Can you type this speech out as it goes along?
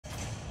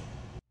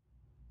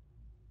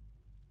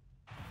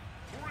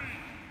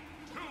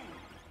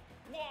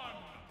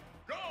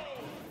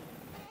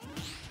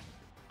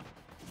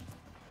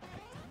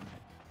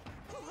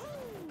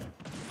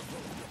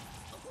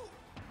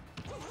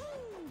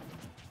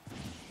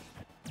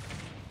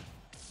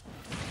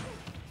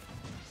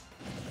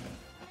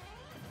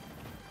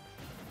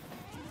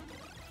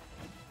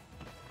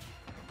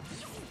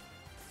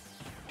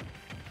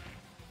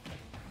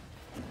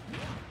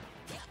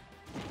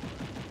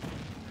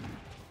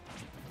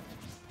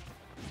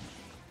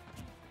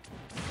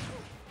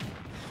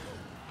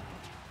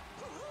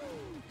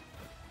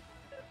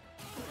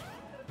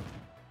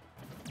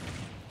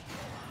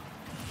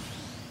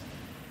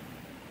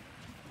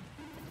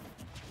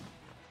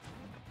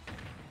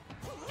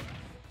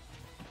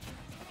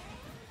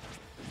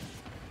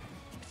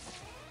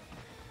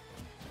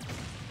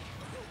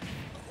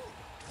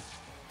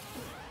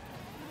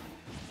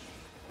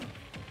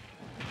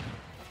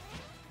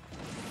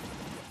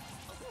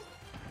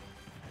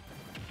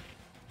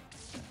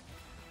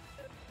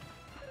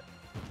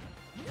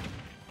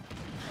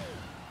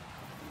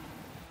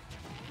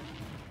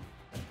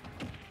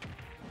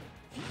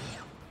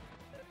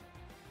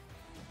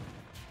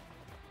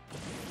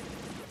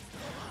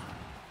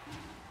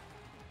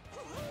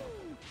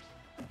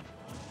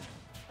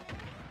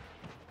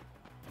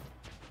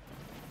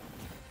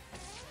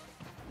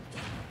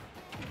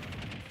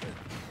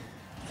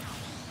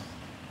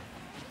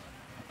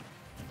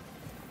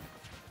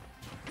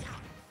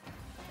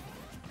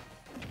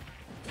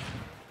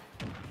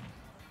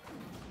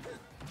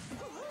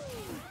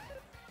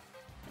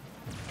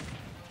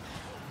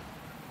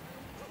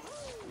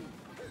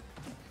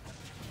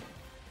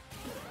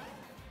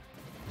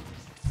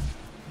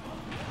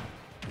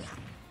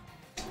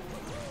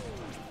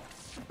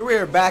We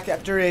are back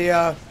after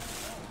a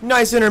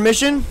nice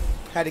intermission.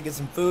 Had to get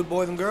some food,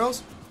 boys and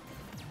girls.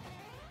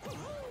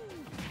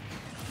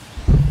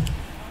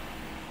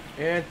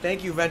 And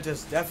thank you,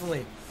 Ventus.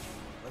 Definitely.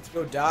 Let's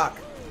go, Doc.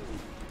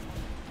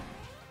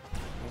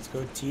 Let's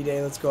go,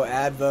 Tday. Let's go,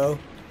 Advo.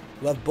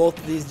 Love both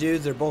of these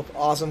dudes. They're both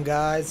awesome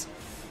guys.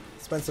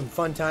 Spent some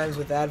fun times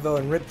with Advo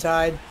and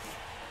Riptide.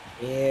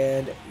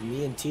 And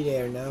me and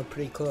Tday are now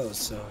pretty close.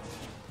 So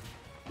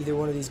either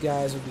one of these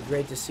guys would be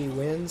great to see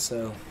win.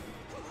 So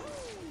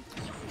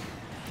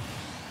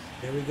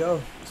there we go.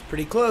 It's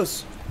pretty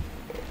close.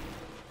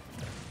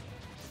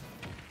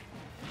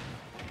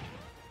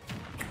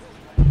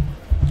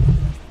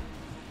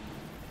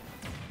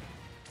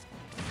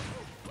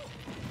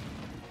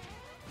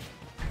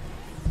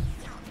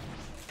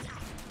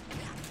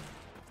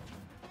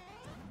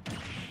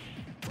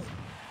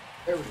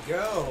 There we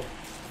go.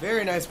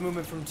 Very nice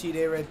movement from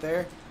Tday right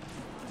there.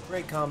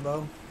 Great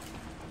combo.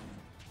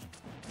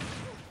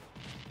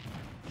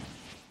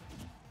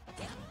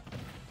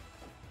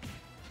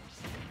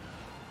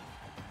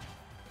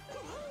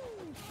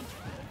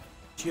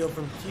 Shield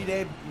from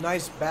Tday.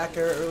 Nice back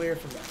air earlier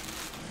from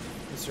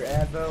Mr.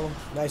 Advo.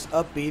 Nice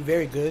up B.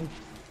 Very good.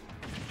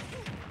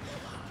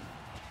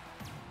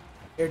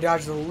 Air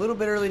dodges a little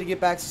bit early to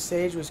get back to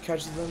stage, which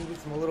catches them,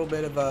 gives them a little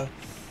bit of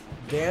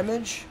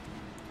damage.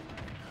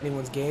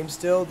 Anyone's game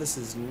still. This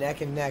is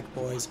neck and neck,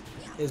 boys.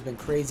 It has been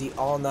crazy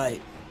all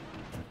night.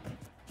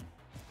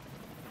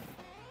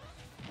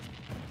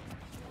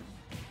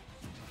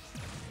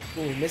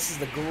 Ooh, misses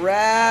the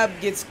grab.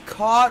 Gets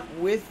caught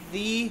with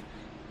the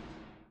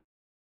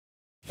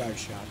guard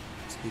shot.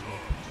 Excuse me.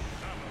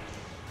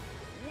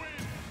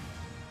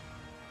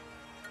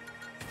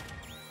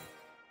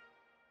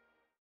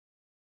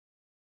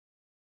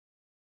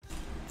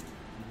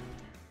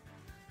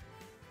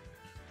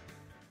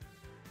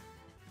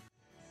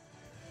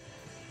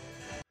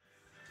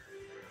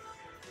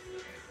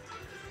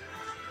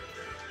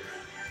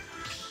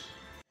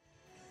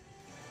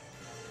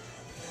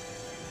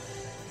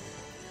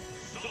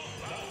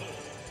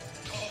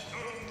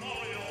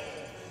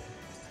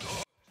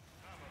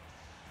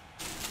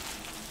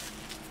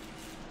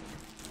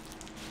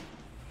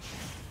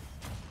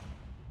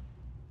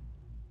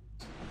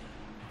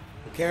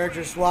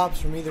 Character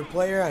swaps from either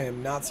player. I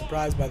am not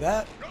surprised by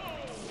that.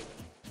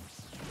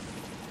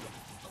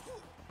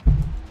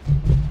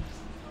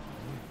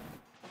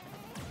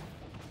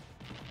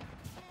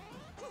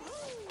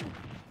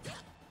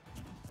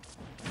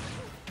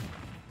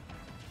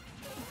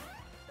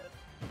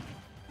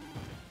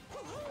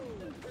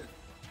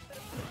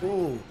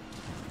 Ooh,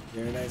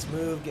 very nice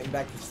move. Getting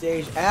back to the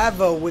stage.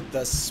 Advo with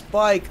the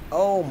spike.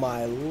 Oh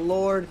my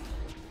lord.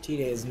 Tday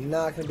is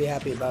not going to be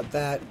happy about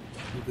that.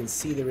 You can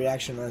see the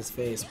reaction on his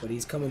face, but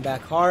he's coming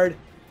back hard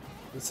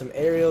with some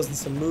aerials and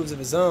some moves of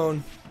his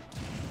own.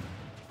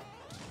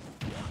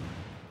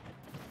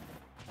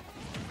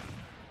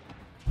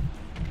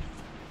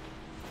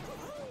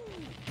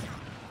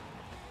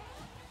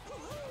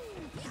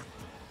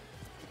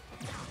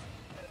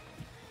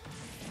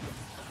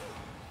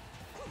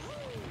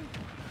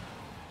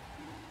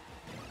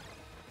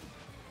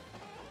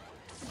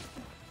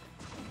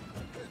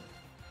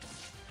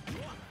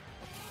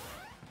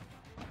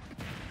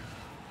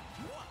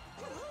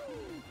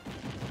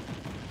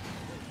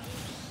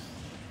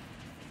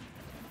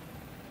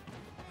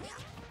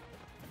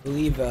 I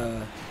believe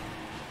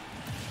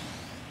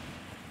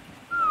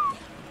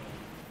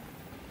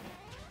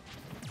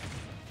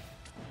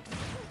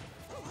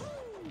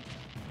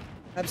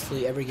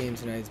absolutely every game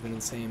tonight has been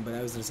insane, but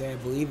I was gonna say I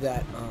believe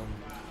that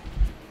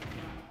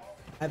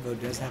Advo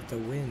does have to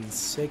win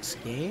 6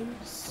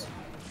 games.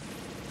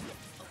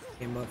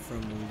 Came up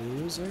from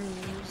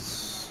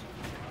losers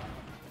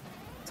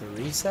to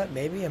reset,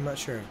 maybe? I'm not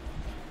sure.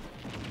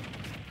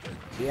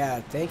 Yeah,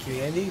 thank you,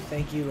 Andy.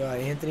 Thank you,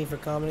 Anthony, for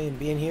commenting and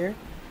being here.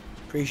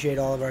 Appreciate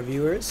all of our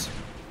viewers.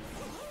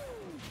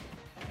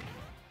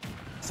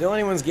 Still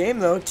anyone's game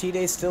though.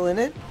 Tday's still in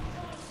it.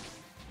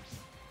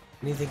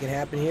 Anything can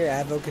happen here.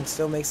 Advo can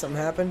still make something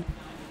happen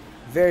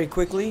very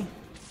quickly.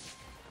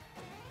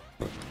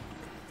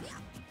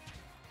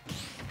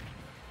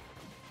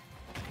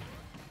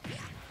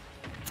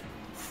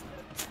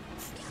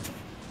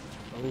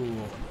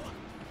 Oh.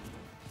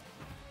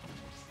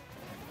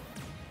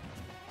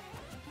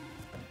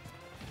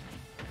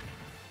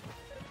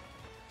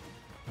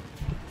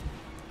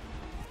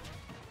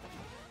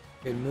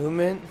 Good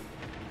movement.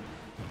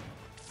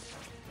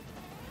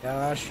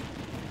 Gosh.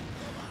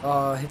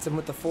 Hits him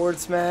with the forward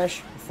smash.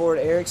 Forward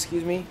air,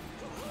 excuse me.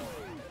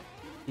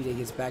 Tday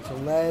gets back to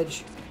the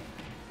ledge.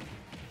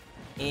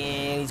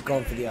 And he's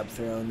going for the up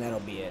throw, and that'll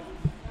be it.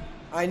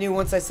 I knew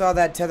once I saw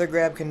that tether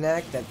grab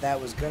connect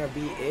that was going to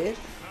be it.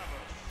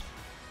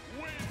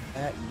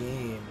 That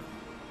game.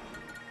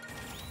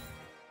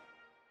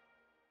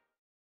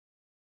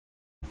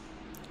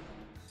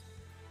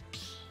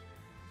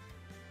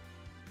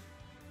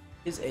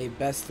 Is a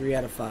best 3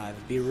 out of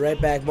 5. Be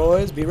right back,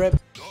 boys. Be right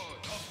back.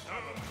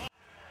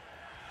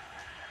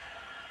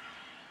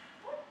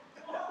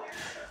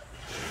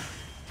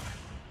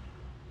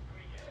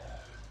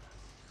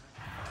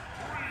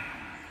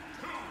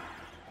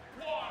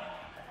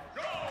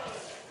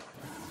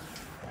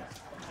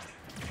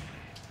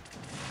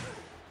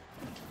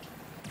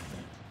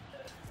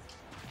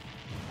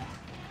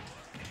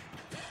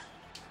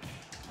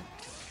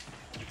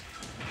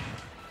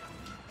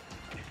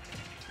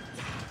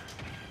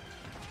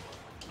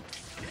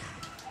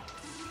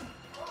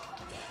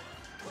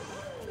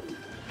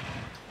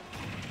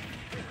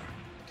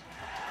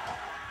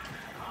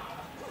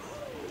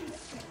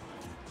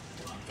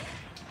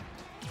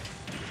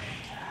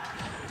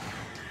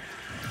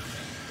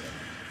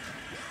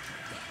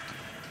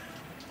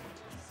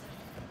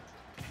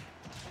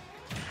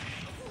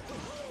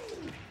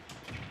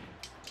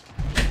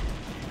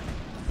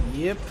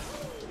 Yep.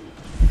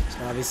 So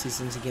obviously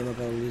since he came up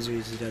as a loser,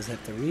 he does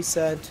have to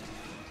reset.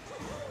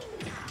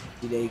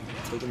 Tday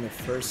taking the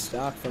first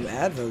stock from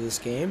Advo this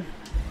game.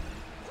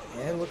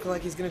 And looking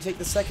like he's going to take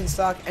the second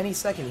stock any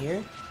second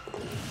here.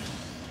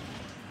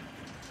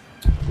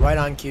 Right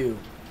on cue.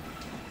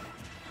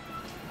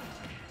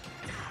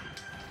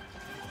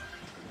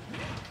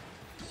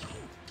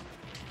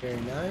 Very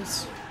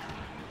nice.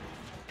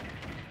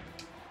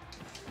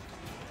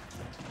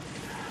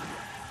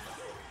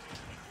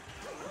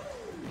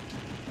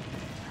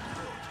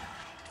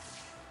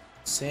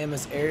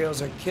 Samus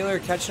aerials are killer,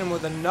 catching him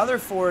with another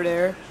forward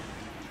air.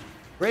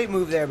 Great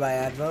move there by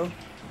Advo.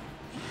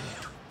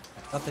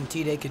 Nothing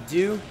Tday could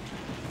do.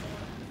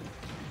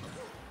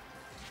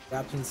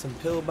 Dropping some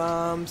pill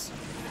bombs.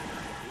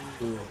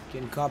 Ooh,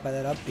 getting caught by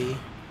that up B.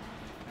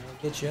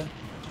 That'll get you.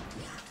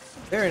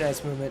 Very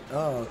nice movement.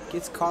 Oh,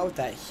 gets caught with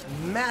that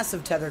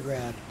massive tether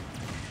grab.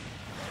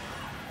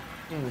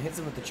 Hits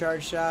him with the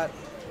charge shot.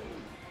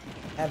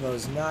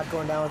 Advo's not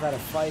going down without a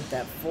fight.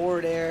 That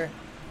forward air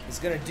is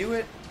going to do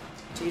it.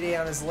 Tday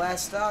on his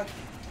last stock.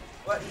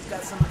 But he's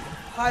got some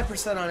high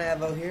percent on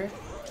Advo here.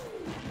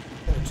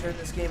 Going to turn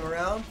this game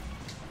around.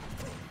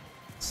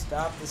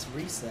 Stop this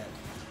reset.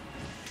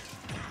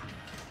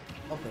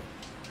 Open.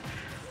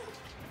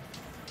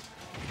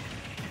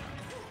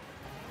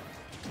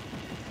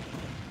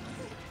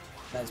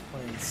 Guy's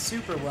playing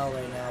super well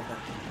right now, but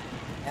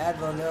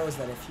Advo knows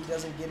that if he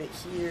doesn't get it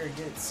here,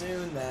 get it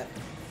soon, that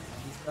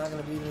he's not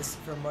going to be in this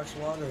for much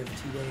longer if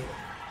Tday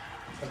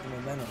has the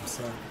momentum.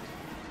 So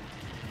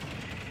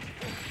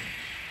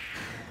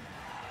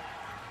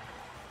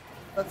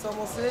that's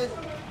almost it.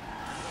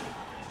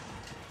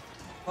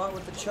 Caught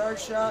with the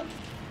charge shot.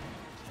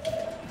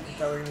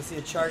 I thought we were going to see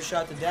a charge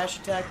shot to dash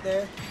attack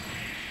there.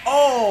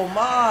 Oh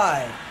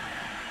my!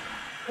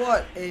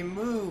 What a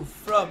move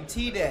from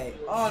Tday.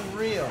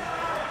 Unreal.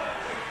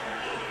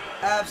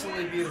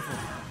 Absolutely beautiful.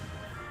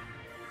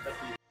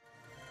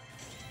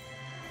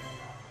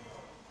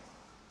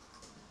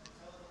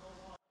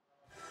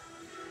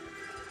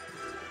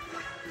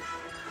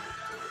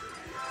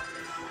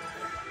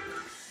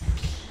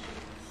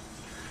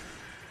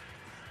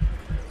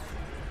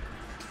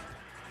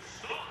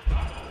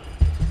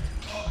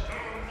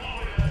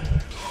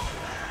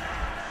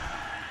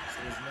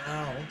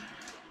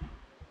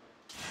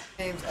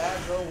 Games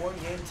Advo, 1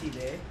 game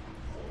Tday.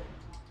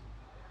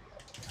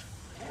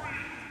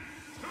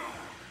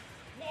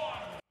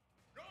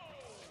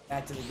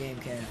 Back to the game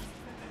cam.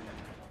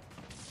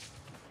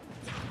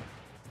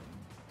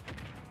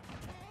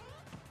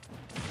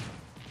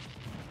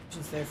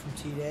 Just there from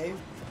Tday.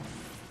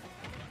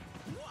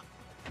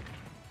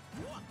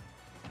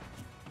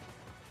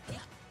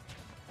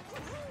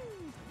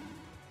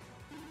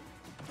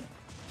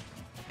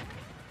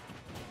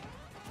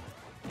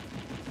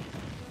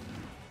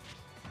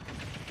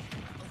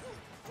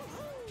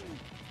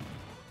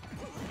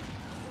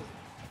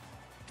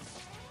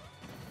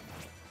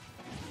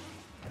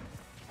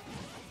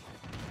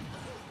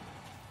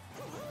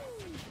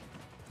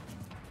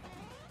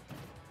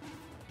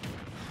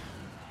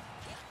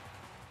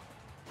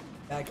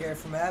 Back air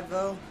from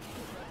Advo.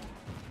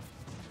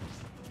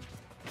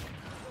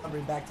 I'll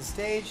bring back to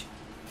stage.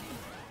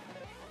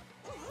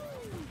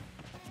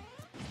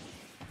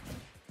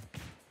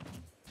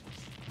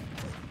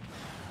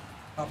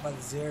 Caught by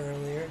the zero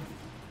earlier.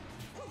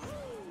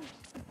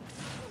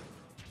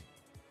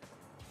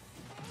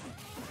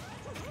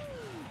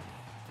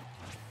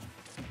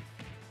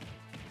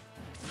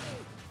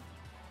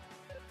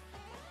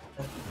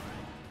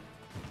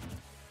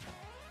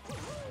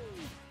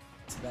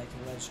 Back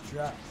to ledge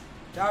drop.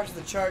 Dodge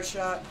the charge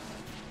shot.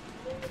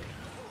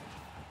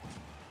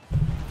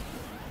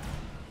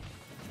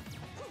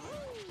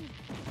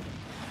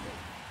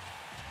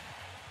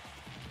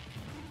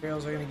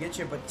 Barrels are going to get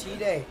you, but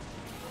Tday,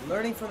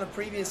 learning from the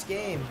previous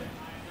game,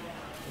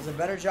 does a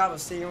better job of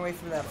staying away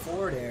from that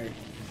forward air.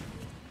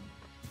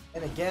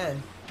 And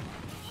again,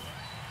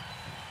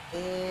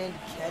 and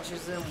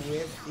catches him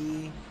with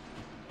the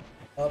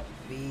up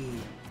B.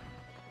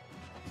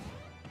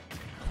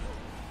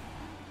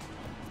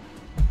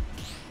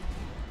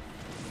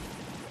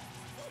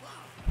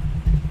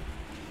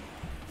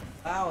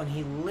 Wow, and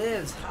he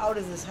lives. How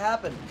does this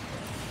happen?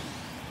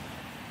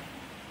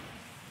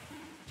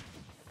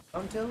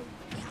 Come to?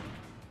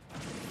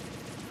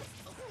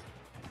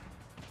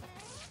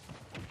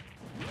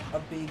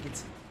 Up B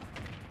gets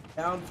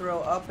down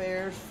throw up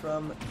airs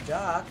from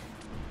Doc.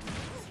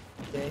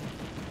 Okay.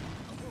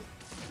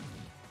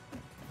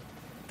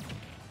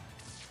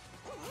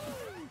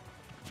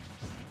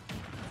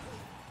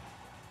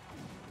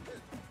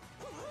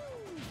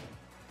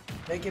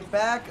 Make it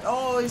back.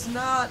 Oh, he's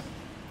not.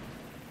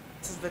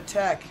 This is the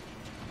tech.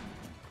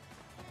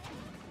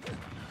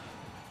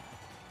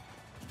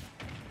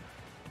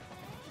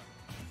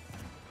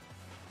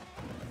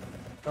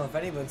 Well, if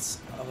any of us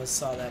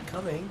saw that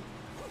coming,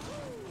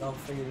 I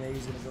figured maybe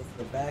he's gonna go for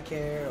the back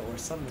air or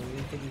something. We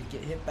didn't think he'd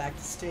get hit back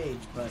to stage,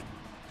 but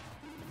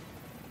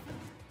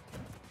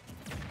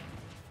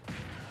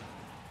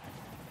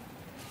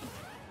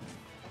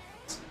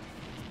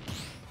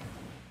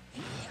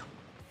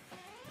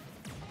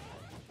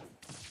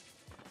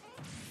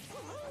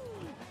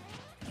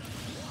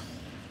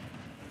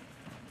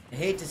I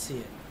hate to see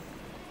it.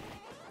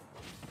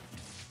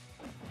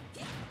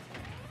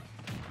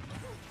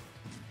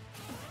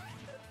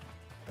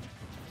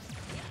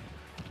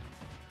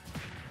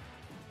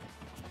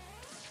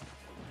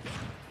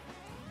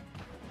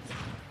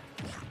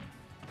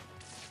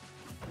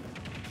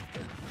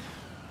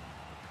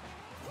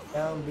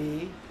 Down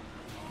B.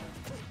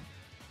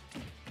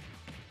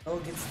 Oh,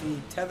 gets the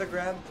tether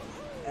grab.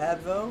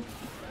 Advo.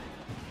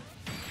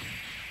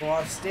 Go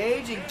off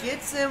stage and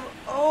gets him.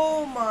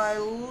 Oh my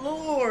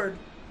lord.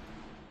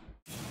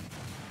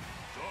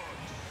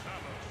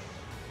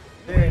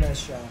 Very nice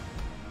shot.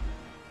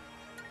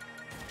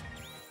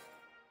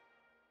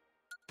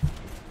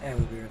 And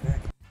we'll be right back.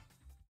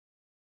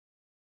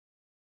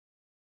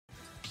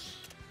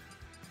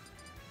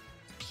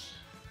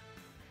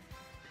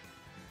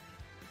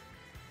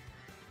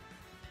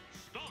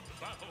 Stop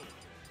battle!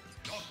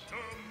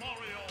 Dr.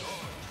 Mario!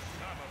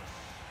 Samus!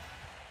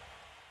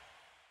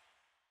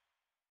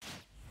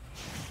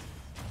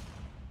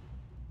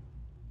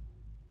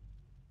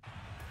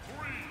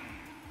 3,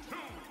 2,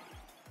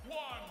 1,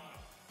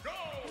 go!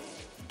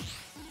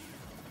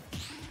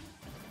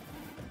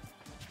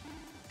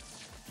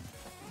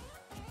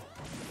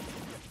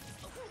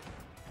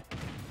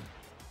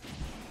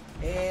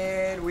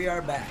 And we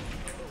are back.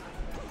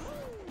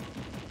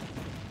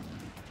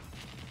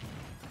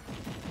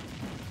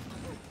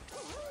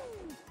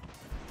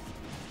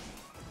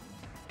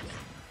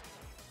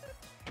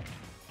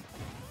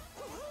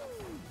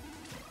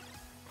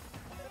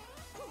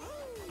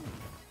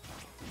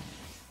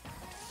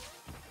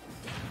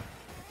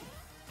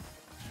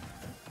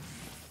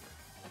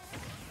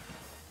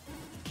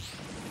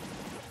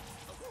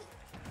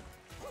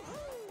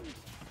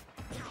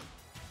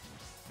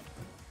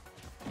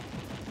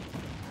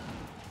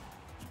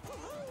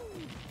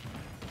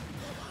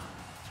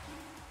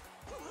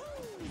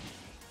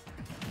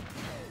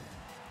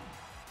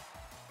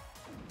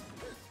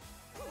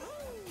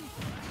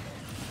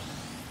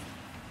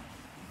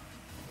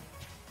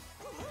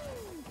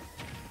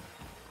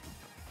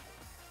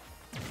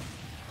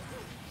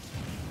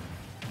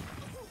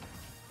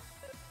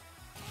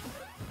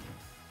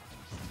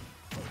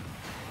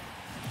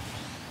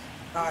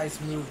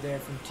 Nice move there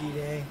from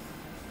Tday.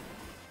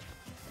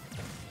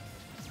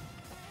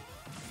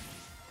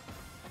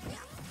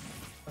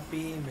 Up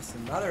B, missed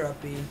another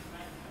up B.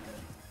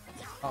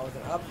 Caught with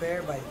an up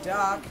air by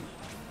Doc.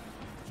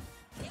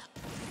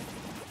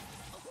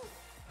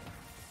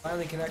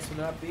 Finally connects with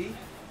an up B.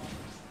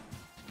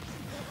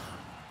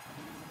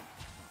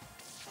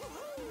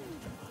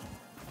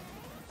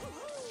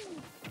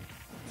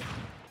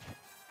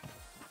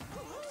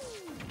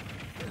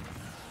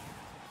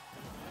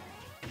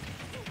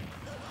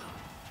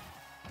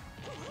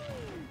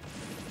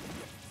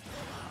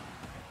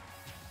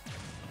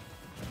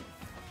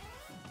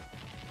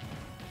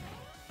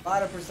 A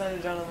lot of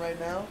percentage on him right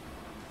now.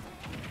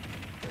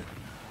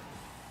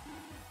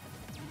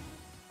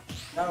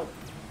 No.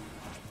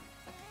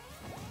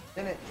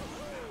 In it.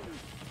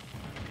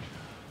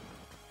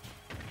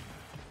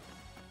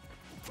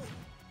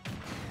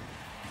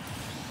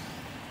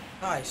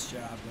 Nice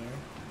job there.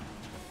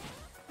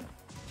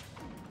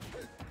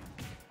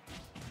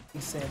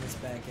 He's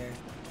Samus back here.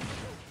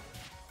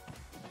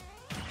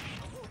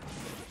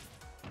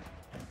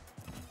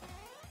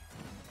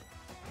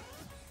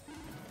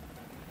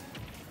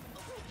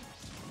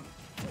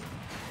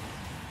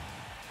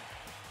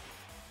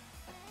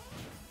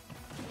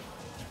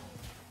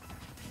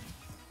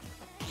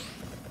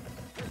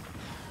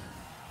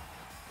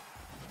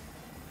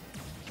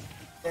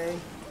 Okay.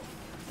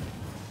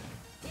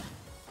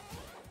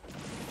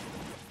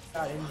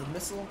 Got into the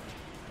missile.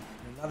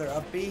 Another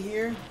up B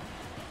here.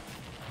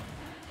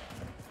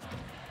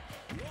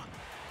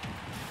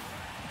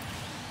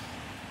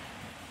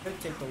 Could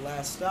take the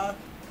last stop.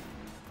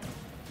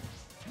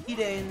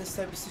 Tday in this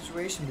type of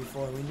situation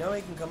before. We know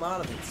he can come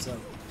out of it, so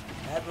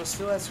Advo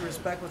still has to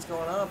respect what's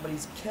going on, but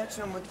he's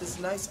catching him with this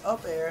nice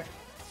up air.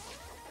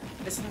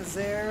 Missing the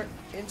Zair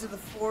into the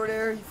forward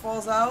air. He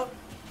falls out.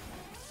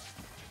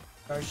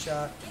 Hard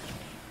shot.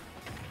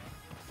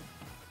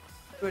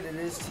 Good, it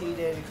is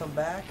Tday to come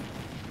back.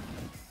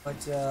 But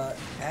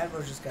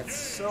Advo just got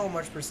so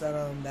much percent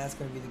on him, that's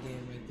going to be the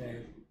game right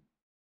there.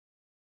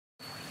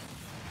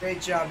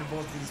 Great job to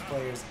both of these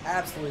players.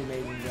 Absolutely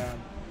amazing job.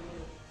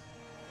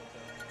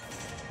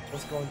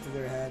 What's going through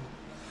their head.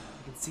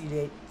 You can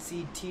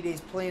see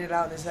Tday's playing it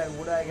out in his head.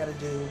 What do I got to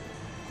do?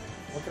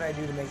 What can I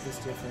do to make this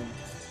different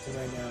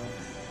right now?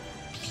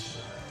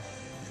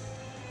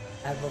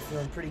 Advo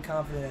feeling pretty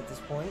confident at this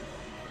point.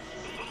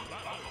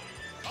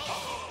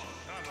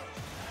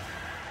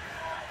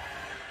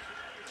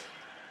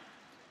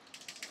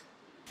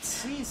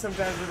 See,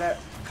 sometimes where that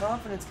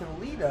confidence can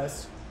lead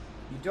us,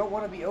 you don't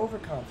want to be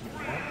overconfident,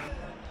 right?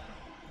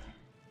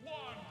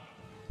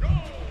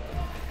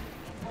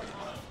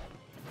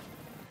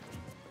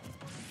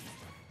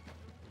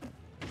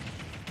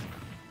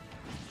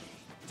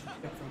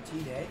 From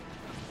Tday.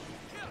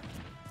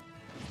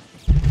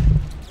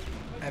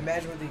 I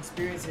imagine with the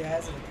experience he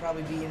has, it'll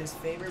probably be in his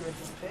favor with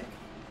this pick.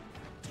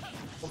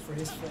 for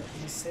his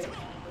sake.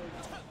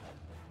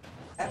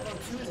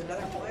 Advo 2 is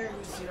another player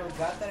who's, you know,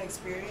 got that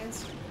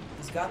experience.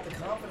 He's got the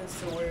confidence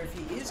to where if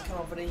he is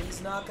confident,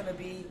 he's not going to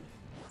be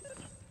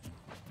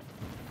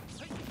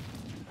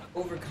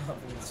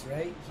overconfidence,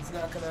 right? He's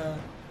not going to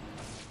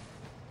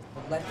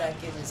let that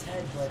get in his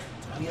head, but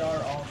we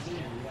are all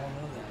human. We all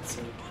know that.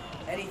 So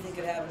anything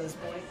could happen at this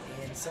point,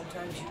 and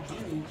sometimes you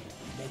do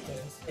make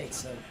those mistakes.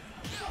 So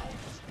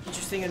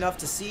interesting enough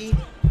to see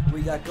what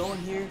we got going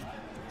here,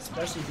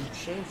 especially the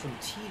change from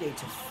Tday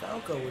to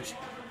Falco, which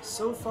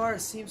so far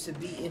seems to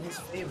be in his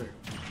favor.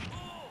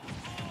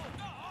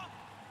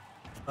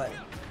 But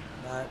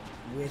not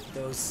with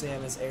those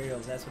Samus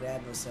aerials. That's what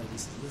Advo said. He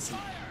said, listen,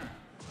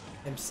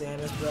 them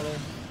Samus, brother.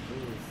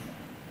 Ooh.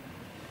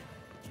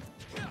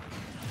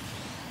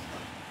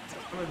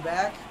 Coming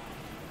back,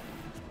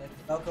 like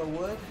Falco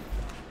would.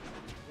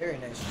 Very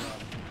nice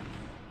job.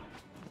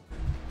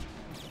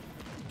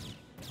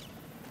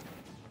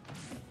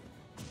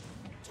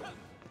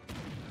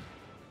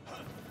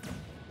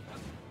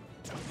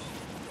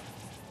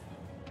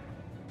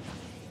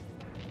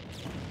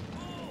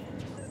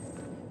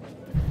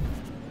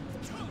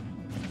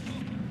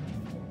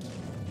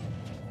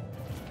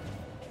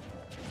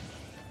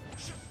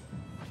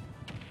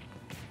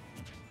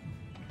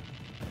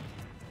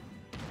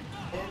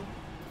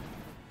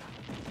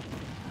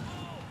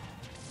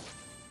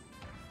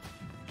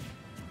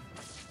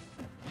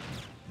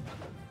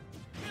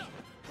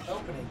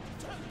 Opening.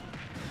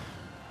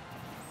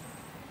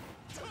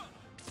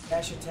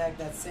 Dash attack,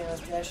 that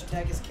Samus dash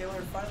attack is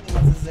killer. Finally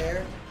gets his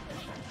air.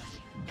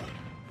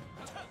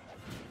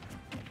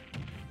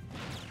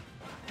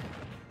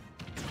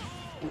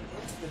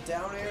 Into the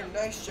down air.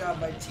 Nice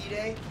job by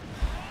Tday.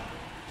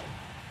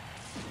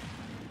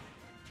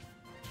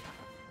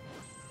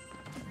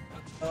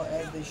 Oh,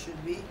 as they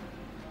should be.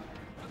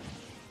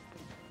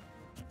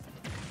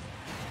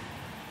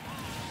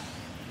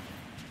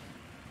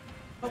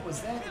 What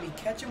was that? Did he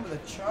catch him with a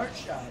charge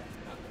shot?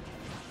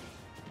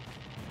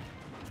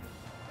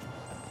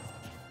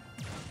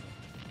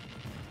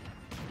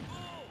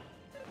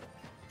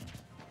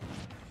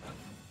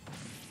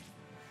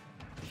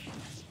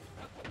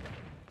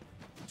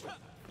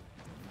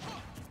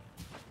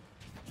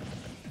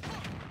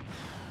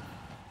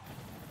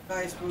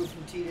 Nice move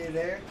from Tday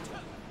there.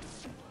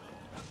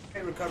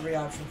 Great recovery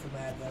option from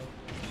Advo.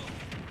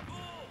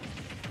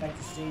 Back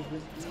to stage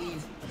with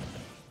ease.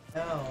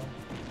 Now.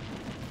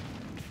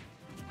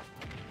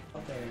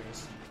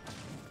 There's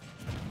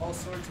all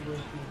sorts of work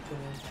being put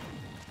in.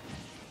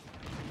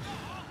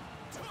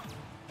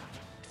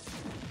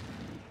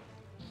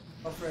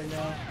 Up right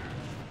now.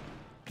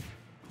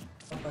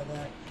 Up by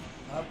that.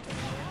 Up and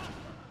there.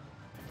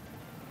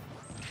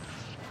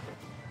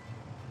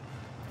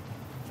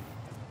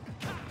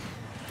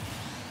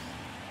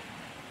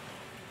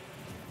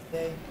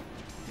 Okay.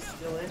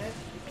 Still in it.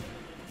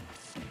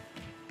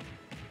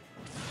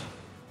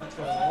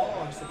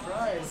 Oh, I'm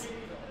surprised.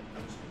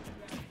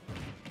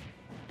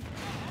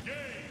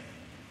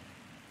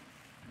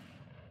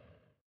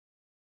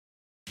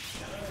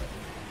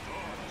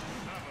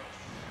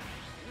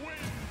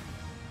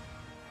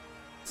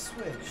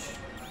 Switch.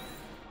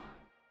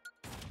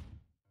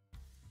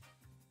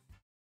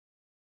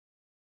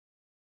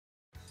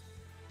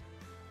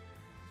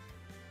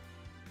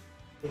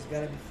 He's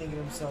got to be thinking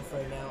to himself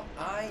right now,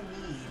 I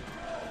need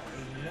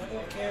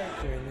another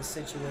character in this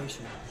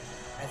situation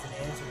as an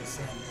answer to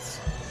Samus.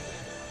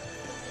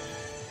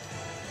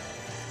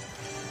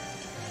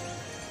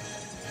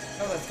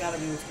 Oh, that's got to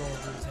be what's going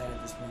through his head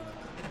at this moment.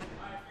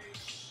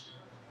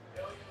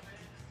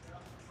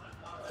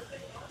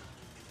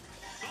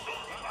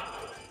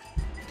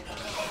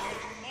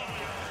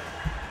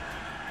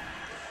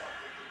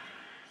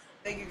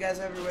 Thank you guys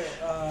everyone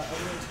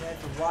tonight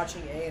for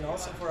watching, and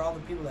also for all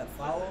the people that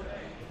followed.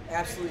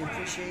 Absolutely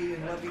appreciate you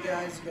and love you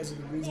guys. You guys are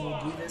the reason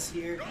we do this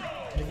here.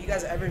 And if you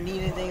guys ever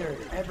need anything or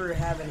ever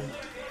have any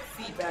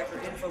feedback or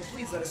info,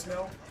 please let us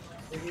know.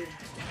 We're here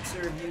to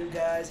serve you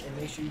guys and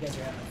make sure you guys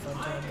are having a fun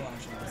time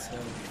watching it. So,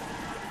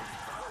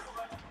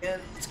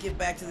 and let's get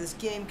back to this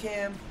game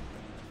cam.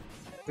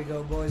 Here we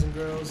go, boys and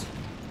girls.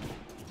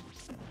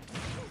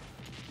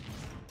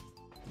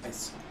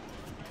 Nice.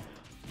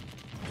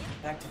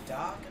 Back to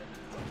Doc.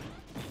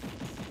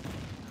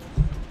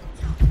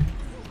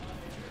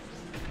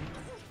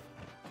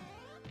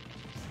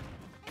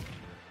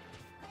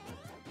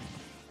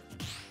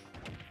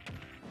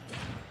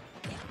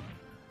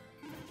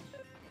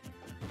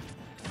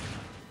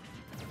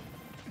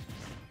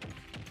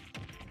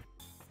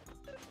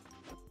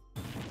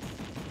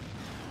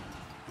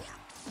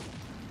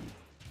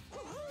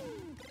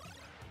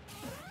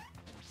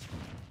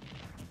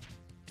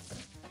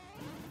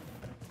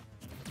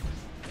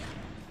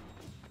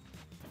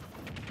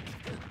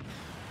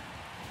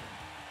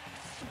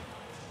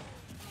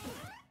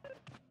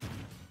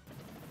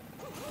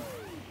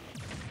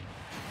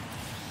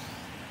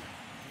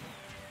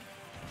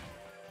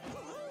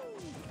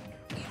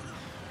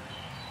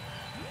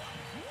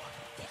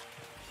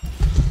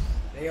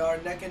 They are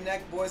neck and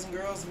neck, boys and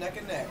girls, neck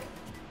and neck.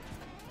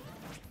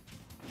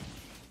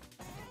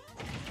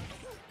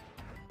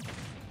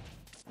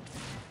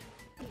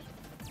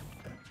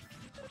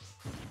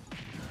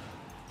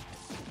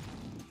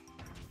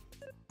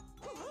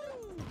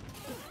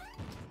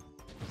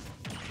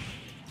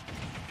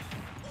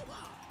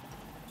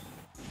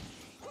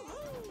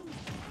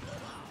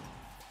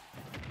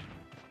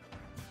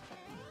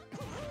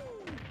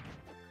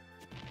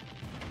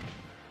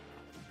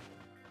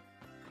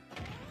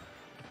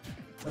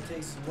 That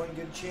takes one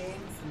good chain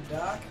from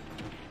Doc.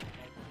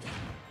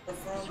 Or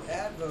from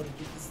Advo to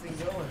get this thing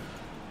going.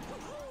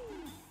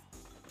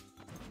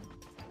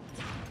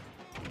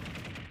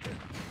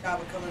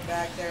 Kaba coming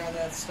back there on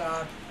that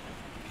stock.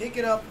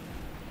 Picking up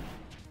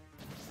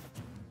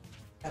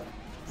that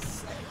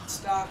second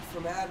stock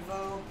from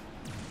Advo.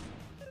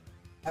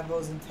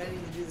 Advo's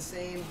intending to do the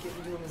same,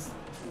 getting to his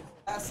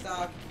last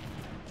stock.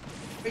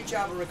 Great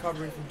job of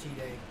recovery from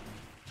Tday.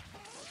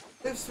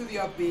 Lives through the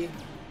up B.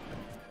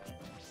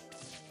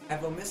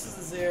 Advo misses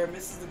the Zair,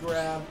 misses the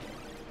grab.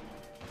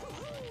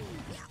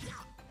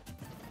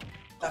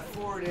 That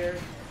forward air,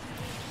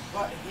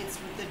 but hits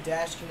with the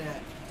dash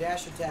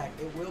attack.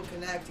 It will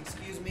connect,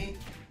 excuse me.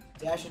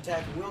 Dash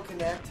attack will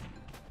connect.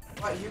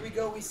 But here we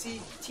go, we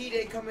see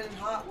Tday coming in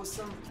hot with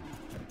some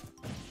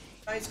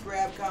nice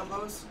grab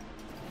combos.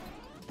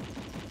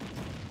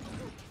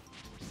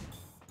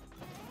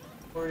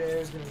 Forward air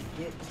is going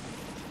to get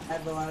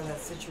Advo out of that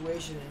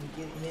situation and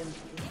get him in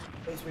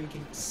a place where he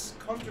can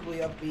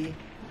comfortably up B.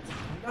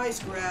 Nice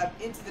grab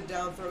into the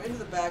down throw, into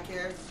the back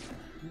air.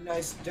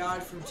 Nice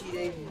dodge from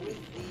Tday with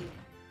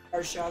the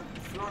air shot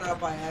thrown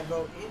out by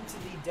Advo into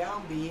the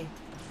down B.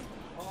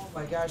 Oh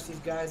my gosh, these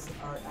guys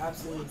are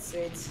absolutely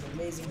insane. This is an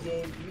amazing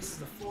game. Misses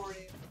the forward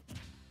air,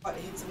 but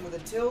hits him with a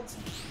tilt.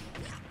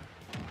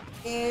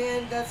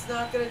 And that's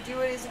not going to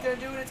do it. Is it going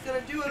to do it? It's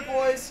going to do it,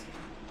 boys.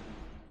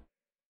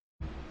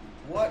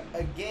 What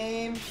a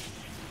game.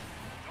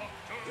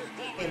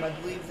 I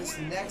believe this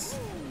next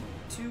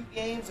two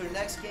games, or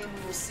next game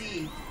we will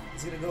see,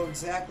 is going to go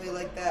exactly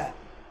like that.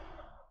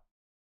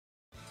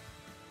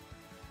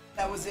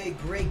 That was a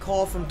great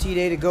call from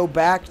Tday to go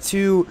back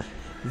to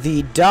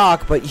the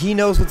dock, but he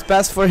knows what's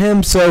best for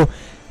him, so,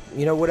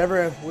 you know,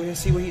 whatever, we're going to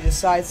see what he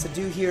decides to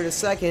do here in a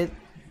second.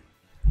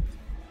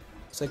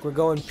 Looks like we're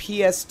going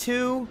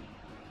PS2.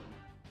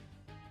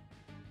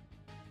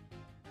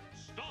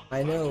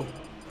 I know.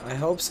 I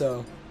hope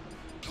so.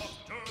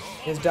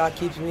 His dock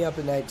keeps me up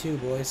at night too,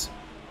 boys.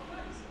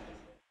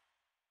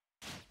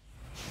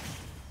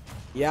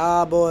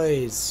 Yeah,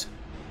 boys.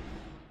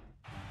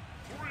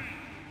 3,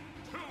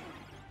 2,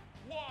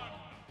 1,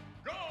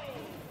 go!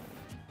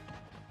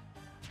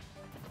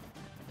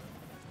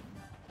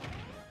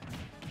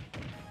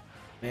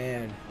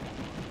 Man.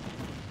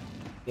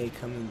 Tday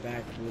coming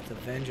back with a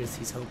vengeance,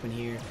 he's hoping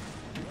here.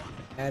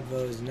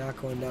 Advo is not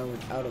going down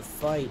without a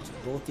fight.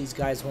 Both these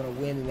guys want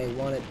to win and they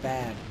want it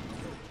bad.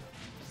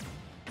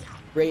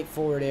 Great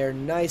forward air.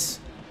 Nice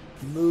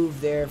move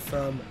there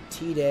from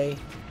Tday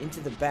into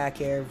the back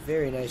air.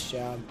 Very nice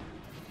job.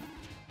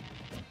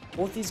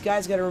 Both these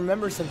guys got to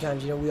remember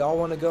sometimes, you know, we all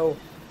want to go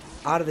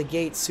out of the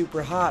gate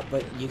super hot,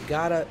 but you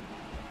gotta,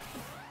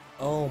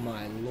 oh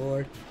my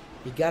lord,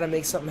 you gotta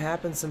make something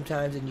happen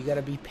sometimes, and you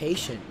gotta be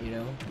patient, you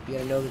know. You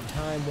gotta know the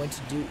time when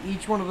to do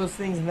each one of those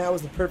things, and that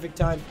was the perfect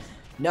time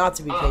not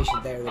to be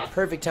patient there. The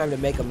perfect time to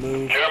make a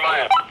move.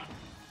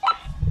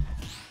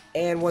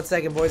 And 1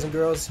 second, boys and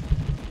girls.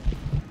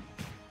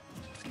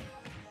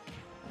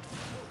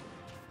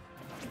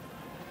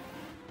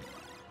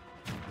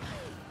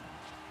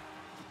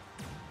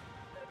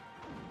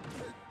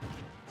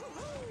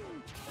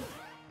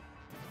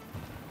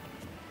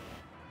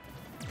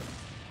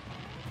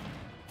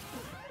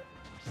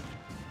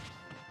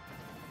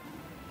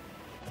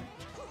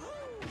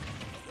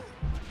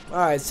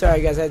 Alright,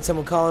 sorry guys, I had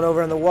someone calling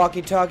over on the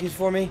walkie-talkies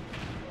for me.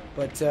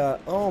 But,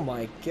 oh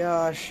my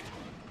gosh.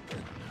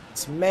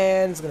 This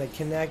man's gonna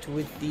connect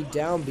with the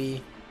down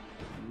B.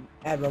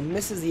 Advo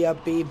misses the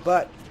up B,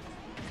 but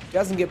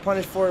doesn't get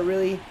punished for it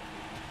really.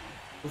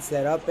 Gets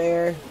that up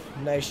air.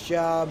 Nice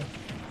job.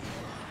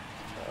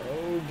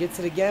 Oh, gets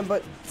it again,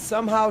 but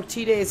somehow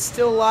Tday is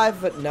still alive,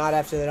 but not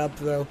after that up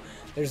throw.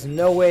 There's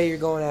no way you're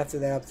going after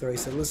that up throw. He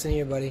said, listen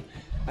here, buddy.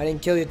 I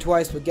didn't kill you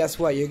twice, but guess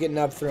what? You're getting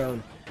up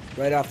thrown.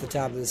 Right off the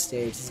top of the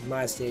stage. This is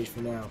my stage for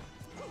now.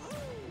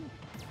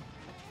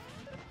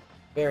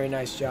 Very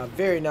nice job.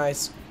 Very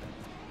nice.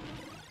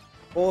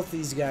 Both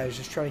these guys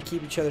just trying to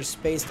keep each other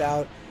spaced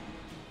out.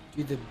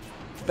 Do the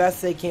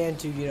best they can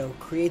to, you know,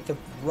 create the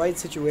right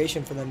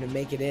situation for them to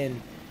make it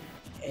in.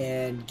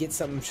 And get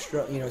something,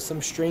 you know, some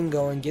string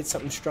going. Get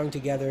something strung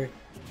together.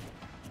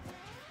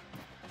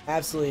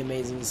 Absolutely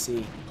amazing to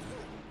see.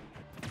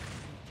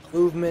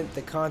 Movement,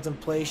 the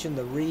contemplation,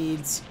 the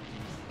reads.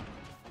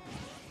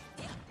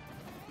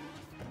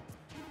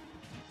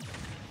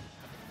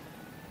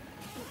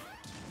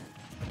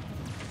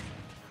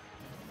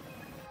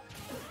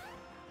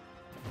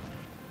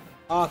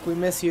 Hawk, we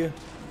miss you.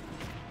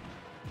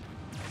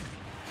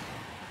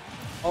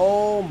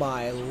 Oh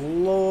my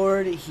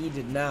lord, he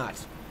did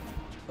not.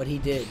 But he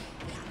did.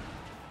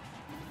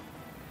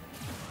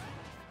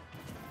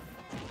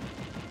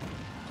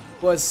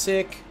 Was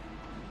sick.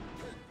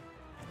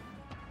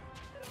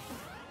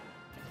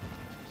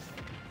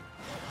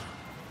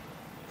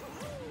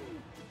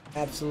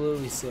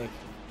 Absolutely sick.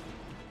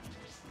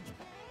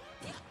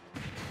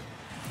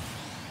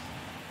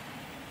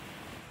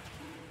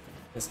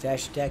 This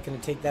dash attack going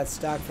to take that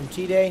stock from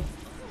Tday.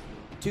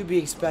 To be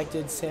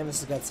expected. Samus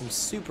has got some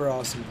super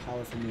awesome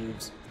powerful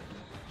moves.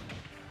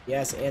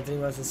 Yes, Anthony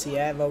wants to see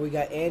Advo. We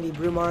got Andy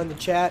Brumar in the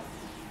chat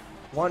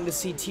wanting to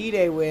see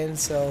Tday win.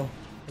 So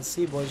let's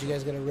see, boys. You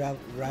guys got to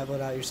rival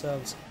it out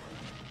yourselves.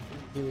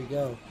 Here we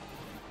go.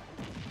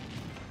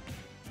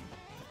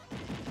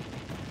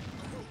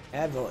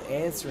 Advo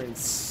answering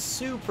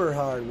super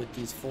hard with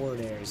these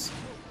forward airs.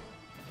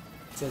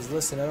 Says,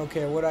 listen, I don't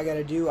care what I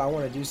gotta do, I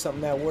want to do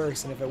something that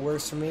works, and if it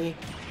works for me,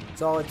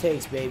 it's all it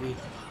takes, baby.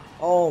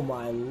 Oh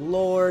my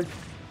lord.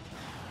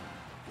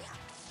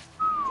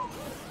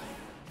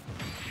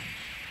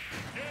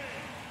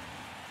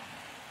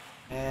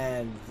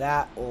 And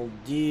that'll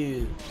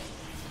do.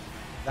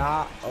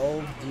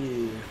 That'll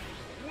do.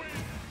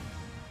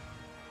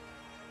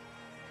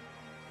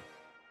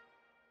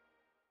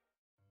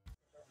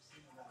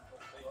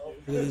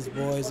 Look at these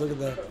boys, look at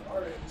the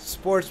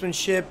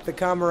sportsmanship, the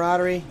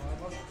camaraderie.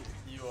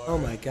 Oh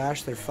my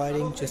gosh, they're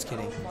fighting. Just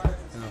kidding.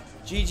 Oh.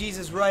 GG's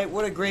is right.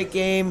 What a great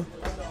game.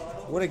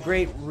 What a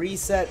great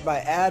reset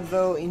by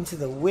Advo into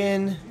the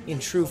win in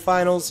true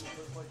finals.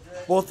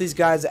 Both these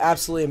guys,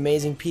 absolutely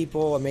amazing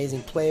people,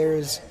 amazing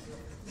players,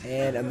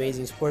 and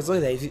amazing sports.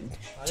 Look at that.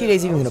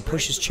 Tday's even going to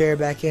push his chair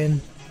back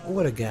in.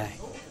 What a guy.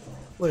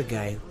 What a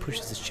guy who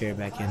pushes his chair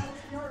back in.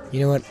 You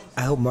know what?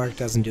 I hope Mark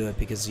doesn't do it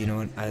because, you know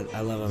what?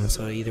 I love him,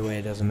 so either way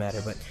it doesn't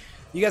matter. But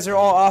you guys are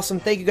all awesome.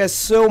 Thank you guys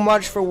so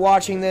much for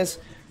watching this.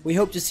 We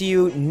hope to see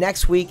you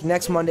next week,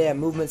 next Monday at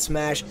Movement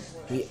Smash.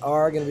 We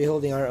are going to be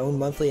holding our own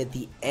monthly at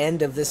the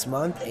end of this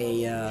month,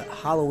 a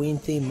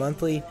Halloween-themed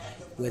monthly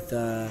with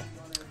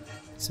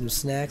some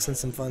snacks and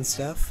some fun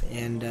stuff.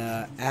 And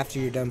after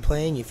you're done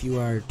playing, if you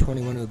are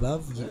 21 or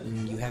above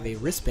and you have a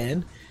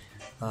wristband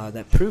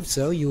that proves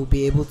so, you will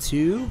be able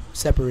to,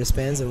 separate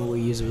wristbands than what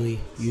we usually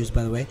use,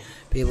 by the way,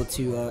 be able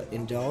to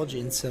indulge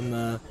in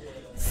some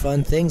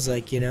fun things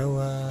like, you know,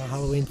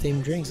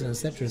 Halloween-themed drinks and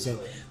etc. So,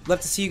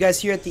 love to see you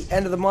guys here at the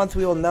end of the month.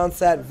 We will announce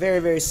that very,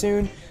 very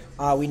soon.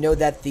 We know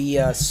that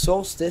the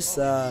solstice,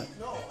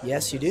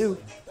 yes, you do.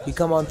 You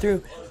come on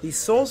through. The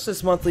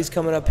solstice monthly is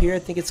coming up here. I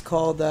think it's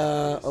called,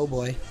 oh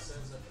boy.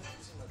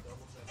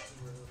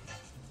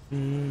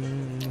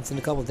 It's in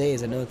a couple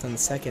days. I know it's on the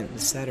 2nd,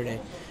 this Saturday.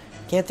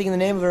 Can't think of the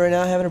name of it right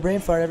now. Having a brain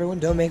fart, everyone.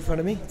 Don't make fun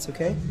of me. It's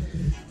okay.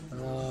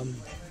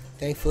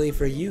 Thankfully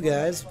for you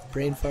guys,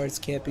 brain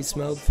farts can't be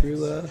smelled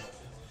through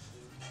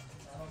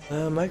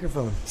a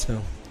microphone.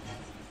 So,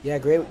 yeah,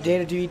 great.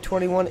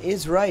 Tday21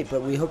 is right,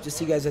 but we hope to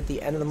see you guys at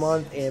the end of the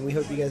month, and we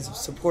hope you guys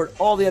support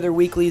all the other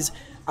weeklies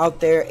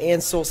out there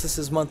and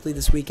Solstice's monthly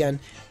this weekend.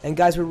 And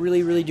guys, we're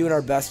really, really doing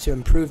our best to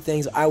improve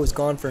things. I was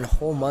gone for a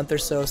whole month or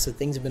so, so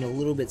things have been a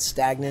little bit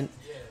stagnant,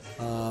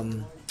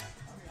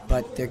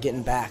 but they're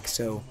getting back.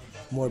 So,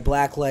 more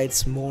black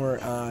lights, more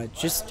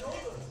just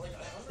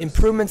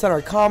improvements on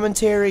our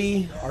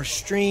commentary, our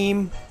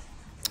stream,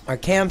 our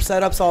cam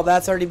setups, all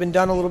that's already been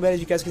done a little bit, as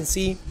you guys can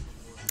see,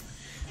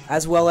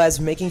 as well as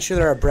making sure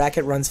that our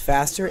bracket runs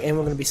faster, and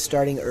we're going to be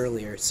starting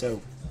earlier.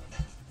 So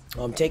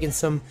I'm taking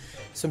some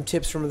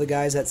tips from the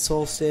guys at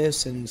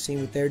Solstice and seeing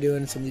what they're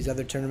doing, some of these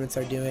other tournaments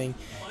are doing,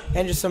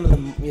 and just some of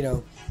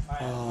the,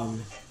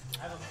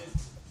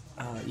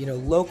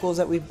 locals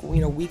that we've,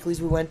 weeklies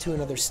we went to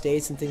in other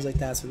states and things like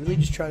that. So really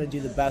just trying to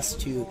do the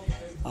best to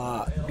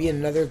be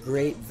another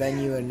great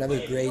venue,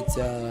 another great,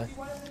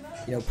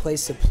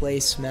 place to play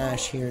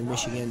Smash here in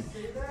Michigan.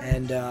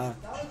 And I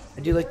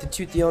do like to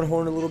toot the own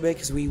horn a little bit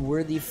because we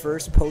were the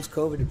first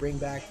post-COVID to bring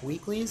back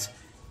weeklies,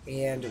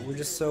 and we're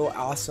just so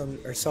awesome,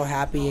 or so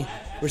happy.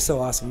 We're so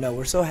awesome. No,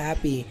 we're so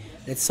happy.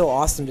 It's so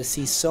awesome to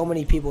see so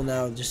many people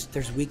now. Just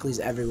there's weeklies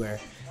everywhere.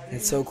 And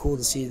it's so cool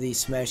to see the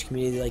Smash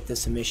community like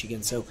this in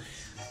Michigan. So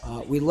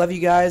we love you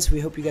guys. We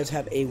hope you guys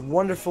have a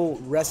wonderful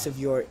rest of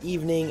your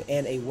evening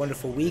and a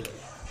wonderful week.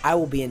 I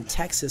will be in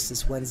Texas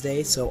this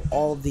Wednesday, so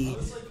all of the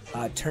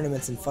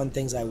tournaments and fun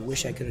things I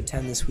wish I could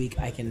attend this week,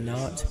 I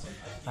cannot.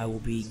 I will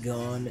be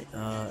gone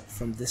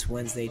from this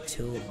Wednesday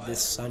till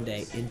this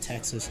Sunday in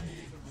Texas.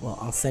 Well,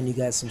 I'll send you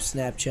guys some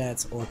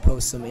Snapchats or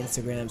post some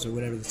Instagrams or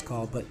whatever it's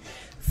called. But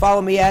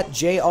follow me at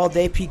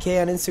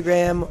JAllDayPK on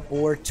Instagram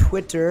or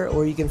Twitter,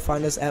 or you can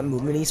find us at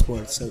Movement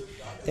Esports. So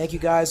thank you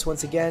guys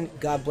once again.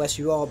 God bless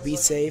you all. Be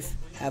safe,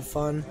 have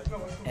fun,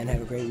 and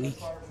have a great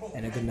week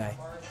and a good night.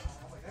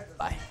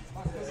 Bye.